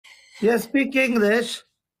You speak English?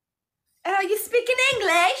 You speak in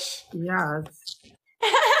English? Yes.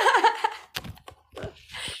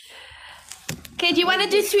 Okay, do you want to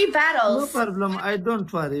do 3 No battles? problem. I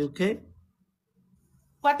don't worry, okay?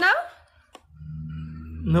 What now?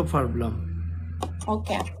 No problem.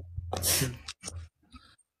 Okay.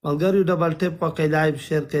 I'll go to double tap, okay, live,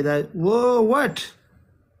 share, okay, live. Whoa, what?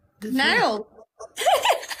 This Nails.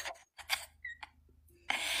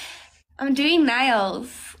 I'm doing nails.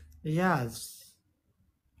 Yes.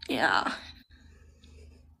 Yeah.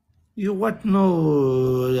 You what?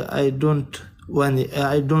 No, I don't want.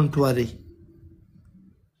 I don't worry.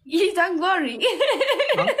 You don't worry.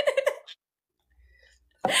 Huh?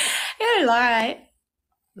 You're right.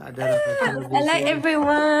 Hello,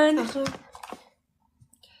 everyone.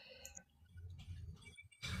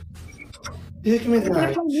 Take me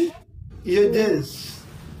back. You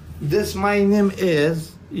this my name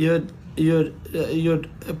is your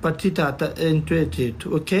patita intuitive,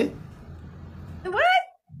 okay? What?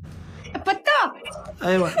 A patak?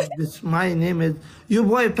 This my name is your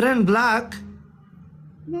boyfriend black.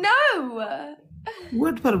 No.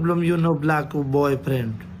 What problem you know black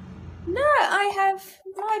boyfriend? No, I have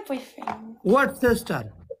my boyfriend. What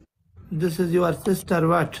sister? This is your sister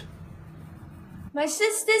what? My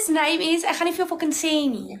sister's name is... I gaan nie veel fucking sê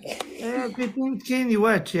nie. Ken you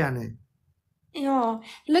what, yani? Yeah.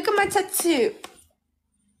 Look at my tattoo.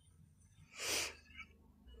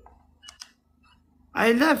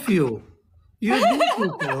 I love you. You're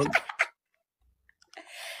beautiful.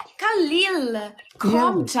 Halil,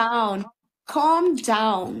 calm down. Calm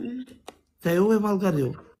down. Say uwe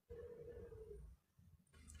malgario.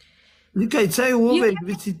 Lika say uwe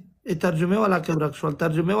bisi ترجمه ولا كبرك شوال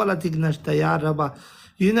ترجمه ولا تقنشت يا ربا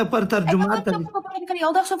ينا پر ترجمات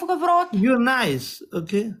You're nice,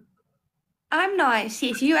 okay? I'm nice.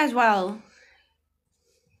 Yes, you as well.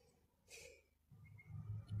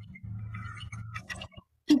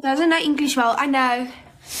 He doesn't know English well. I know.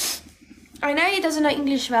 I know he doesn't know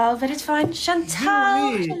English well, but it's fine.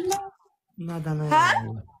 Chantal. Huh?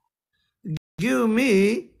 Give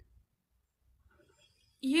me.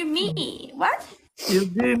 You me. What? You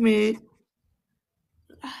give me.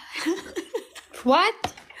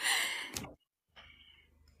 What?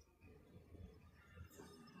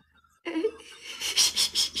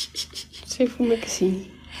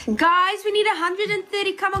 Guys, we need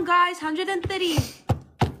 130. Come on, guys. 130.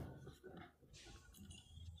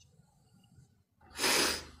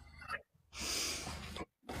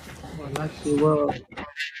 Oh, do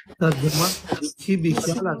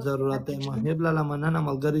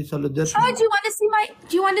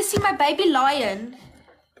you want to see my baby lion?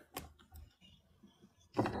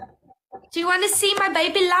 Do you want to see my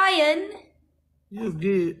baby lion?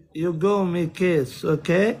 You go me kiss,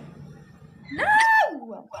 okay?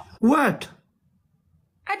 No! What?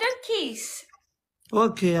 I don't kiss.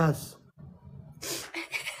 Okay, yes.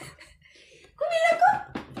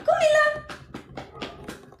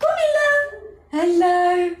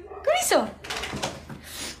 Hello. Kom hier zo.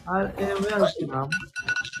 Welcome.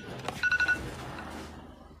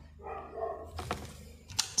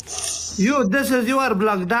 This is your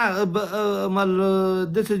black dog.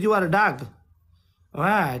 This is your dog.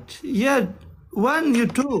 Right. Yeah. One, you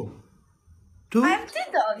two. Two? I have 2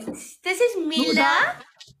 dogs. This is Mila.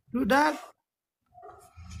 2 dogs?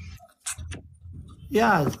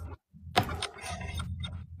 Yes.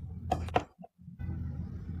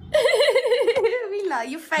 Mila,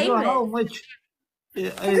 your favorite. You know how much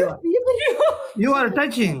you are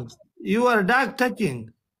touching. You are dog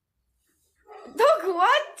touching. Dog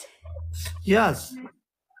what? Yes.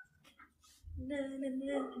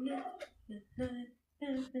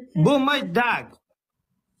 Boom, my dog.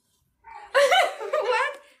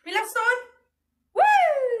 What? Mila staan?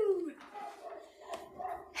 Woo!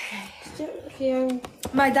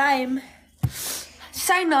 My dime.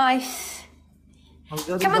 So nice.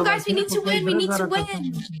 Come on, guys, we need to win. We need to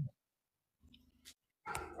win.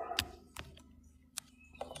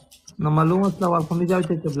 Namalungas na wal kami jawi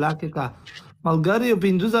te black ka. Malgari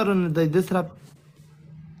pinduzaron na disrupt.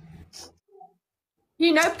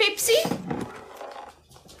 You know Pepsi?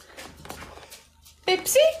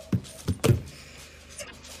 Pepsi?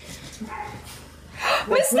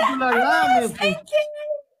 Mr. Alice, thank you.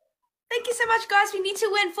 Thank you so much, guys. We need to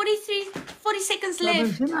win. 40 seconds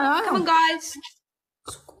left. Come on, guys.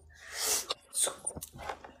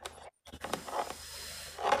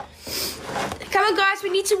 Come on, guys. We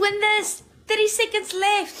need to win this. 30 seconds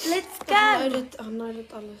left. Let's go. I know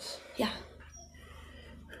that alles. Yeah.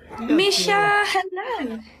 Misha,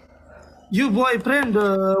 hello. You boyfriend,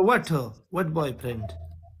 what? What boyfriend?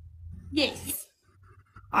 Yes.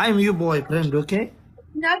 I'm your boyfriend, okay?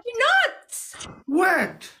 No, you're not.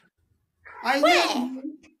 What? I love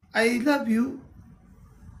you. I love you.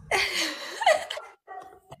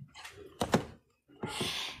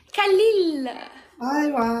 Halil.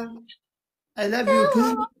 I love you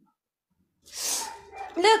too.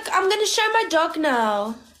 Look, I'm going to show my dog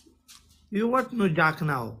now. You what no Jack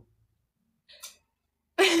now?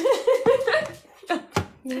 Wait,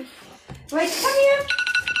 come here.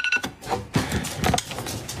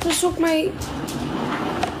 Pas op my...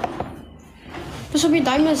 Pas op je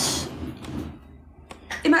duim is.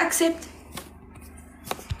 Am I accept?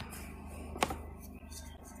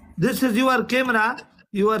 This is your camera.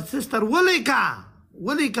 Your sister Walika.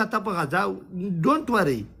 Walika tapagaza. Don't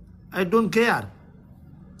worry. I don't care.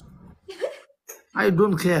 I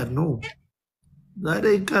don't care. No.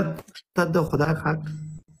 Walika tada khuda khak.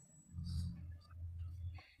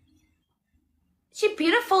 She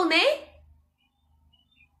beautiful, ne?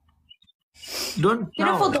 Don't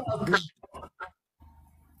Beautiful shout. dog.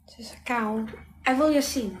 She's a cow. I will you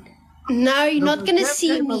see. No, you're not gonna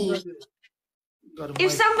see me.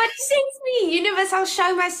 If somebody sends me universe, I'll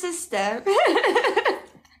show my sister.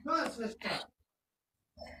 No, sister.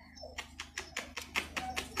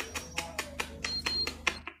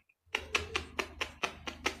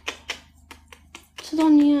 Sit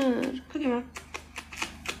dan neer. Okay, man.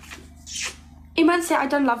 Iemand say I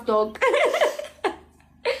don't love dog.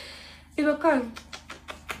 You will come.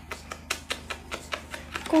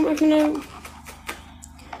 Kom, ek moet nou...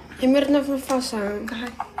 Jy moet dit nou vir my vashou. Okay.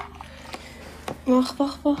 Wag.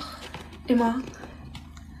 Emma.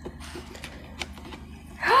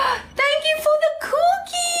 Thank you for the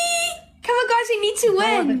cookie. Come on, guys, we need to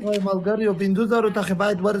win. Malgario, 5000 ta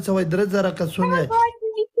khibayt warsa 3000 ka Come on, sune. guys, we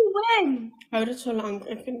need to win. Hou dit so lank.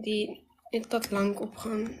 Ek vind die net dat lank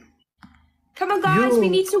opgaan. Come on, guys, we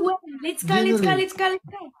You- need to win. Let's go.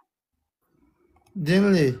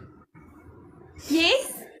 Generally,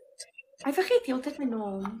 Yes? I forget the altijd mijn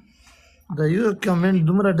naam. da you comment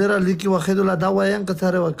dumra dera liki wa khidula da wa yan ka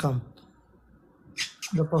sare wa kam.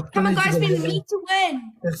 Da Come on, guys, we need to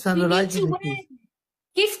win. We need to win.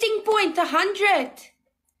 Gifting point, 100.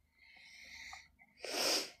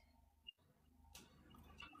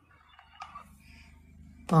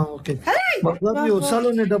 Okay. Malgario,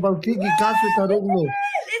 salo ne double kiki kasu taruglo.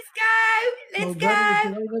 Let's go.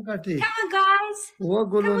 Come on, guys. Wa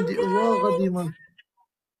golondi wa qadiman.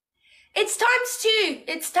 It's times 2.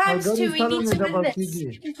 It's times 2. We need to win this.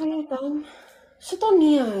 Ek wil jou dan... Sit dan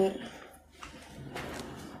neer.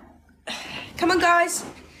 Come on, guys.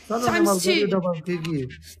 Salo ne Times Malgario 2. double kiki.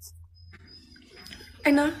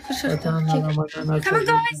 I know. Come on,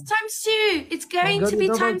 guys. Times 2. It's going to be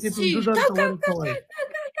times 2. Go.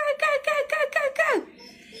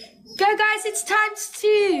 Go, guys. It's times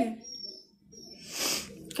 2.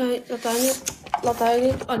 Kijk, laat hy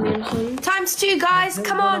net alleen gaan. Times 2, guys.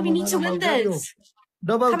 Come on. We need to win this.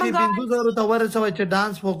 Double Come on, ki guys. 5000 ta warsa wa che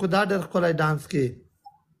dance po ku da der kolai dance ki.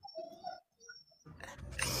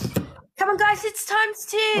 Come on, guys. It's times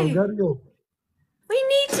 2. Malgario. We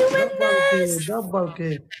need to win this. Double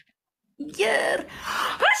ki. Yeah.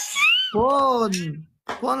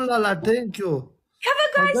 Phone lala, thank you. Come on,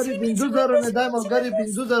 guys. Malgari We need to 5000 win ne this. dai Malgari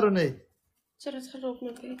 5000 ne. Sit dit gerop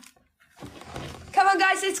met my. Come on,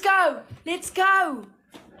 guys. Let's go. Let's go.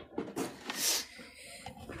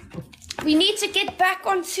 We need to get back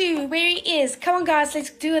onto where he is. Come on, guys.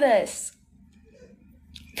 Let's do this.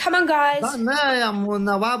 Come on, guys. نه یا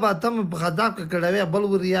نوابه تم په خداب کې کړه بل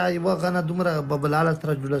وریا یو غنه دومره ببلاله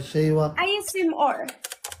تر جوړ شي و ASMR.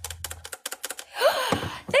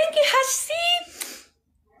 Thank you, Hasib.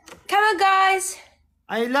 Come on, guys.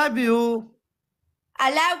 I love you.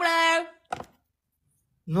 Hello.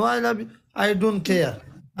 No, I love you. I don't care.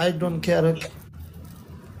 I don't care.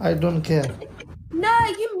 I don't care. No,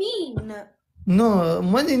 you mean. No,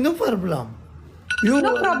 money, no problem. You,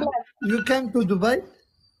 No problem. You came to Dubai?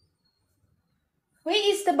 Where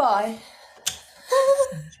is the boy?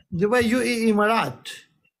 Dubai, you Emirat.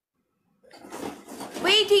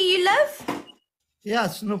 Where do you live?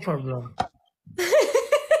 Yes, no problem.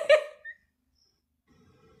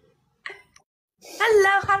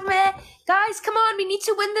 Hello, Harme. Guys, come on. We need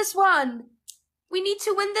to win this one. We need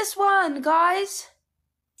to win this one, guys.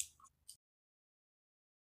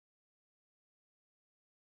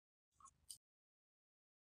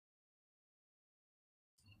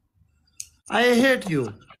 I hate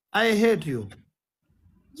you. I hate you.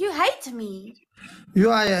 You hate me.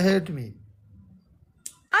 I hate me.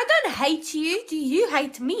 I don't hate you. Do you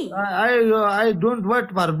hate me? I don't want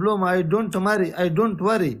problem. I don't marry. I don't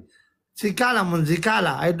worry. Zikala mun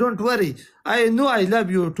zikala. I don't worry. I know I love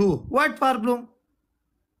you too. What problem?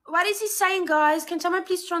 What is he saying, guys? Can someone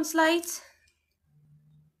please translate?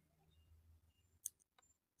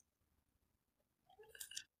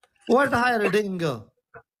 What higher dingo?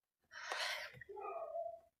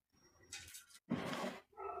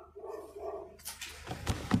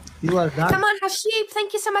 You are done. Come on, Hasib.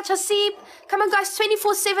 Thank you so much, Hasib. Come on, guys.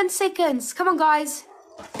 24/7 seconds. Come on, guys.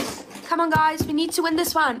 Come on, guys. We need to win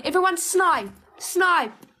this one. Everyone snipe.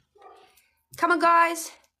 Snipe. Come on,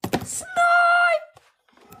 guys. Snipe.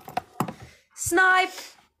 Snipe.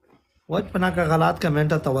 What panakagalat ka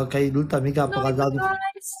menta tawa kay dulta mika pagazado.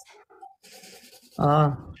 Guys.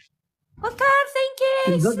 Ah. Okay, thank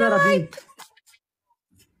you. Snipe.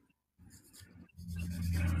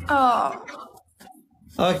 Oh.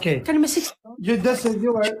 Okay. Can I miss it? This is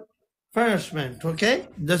your punishment, okay?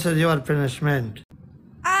 This is your punishment.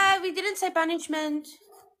 We didn't say punishment.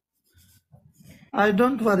 I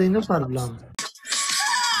don't worry, no problem.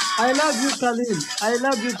 I love you, Halil. I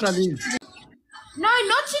love you, Halil. No,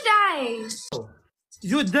 not today.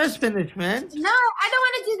 You this punishment. No, I don't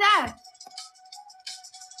want to do that.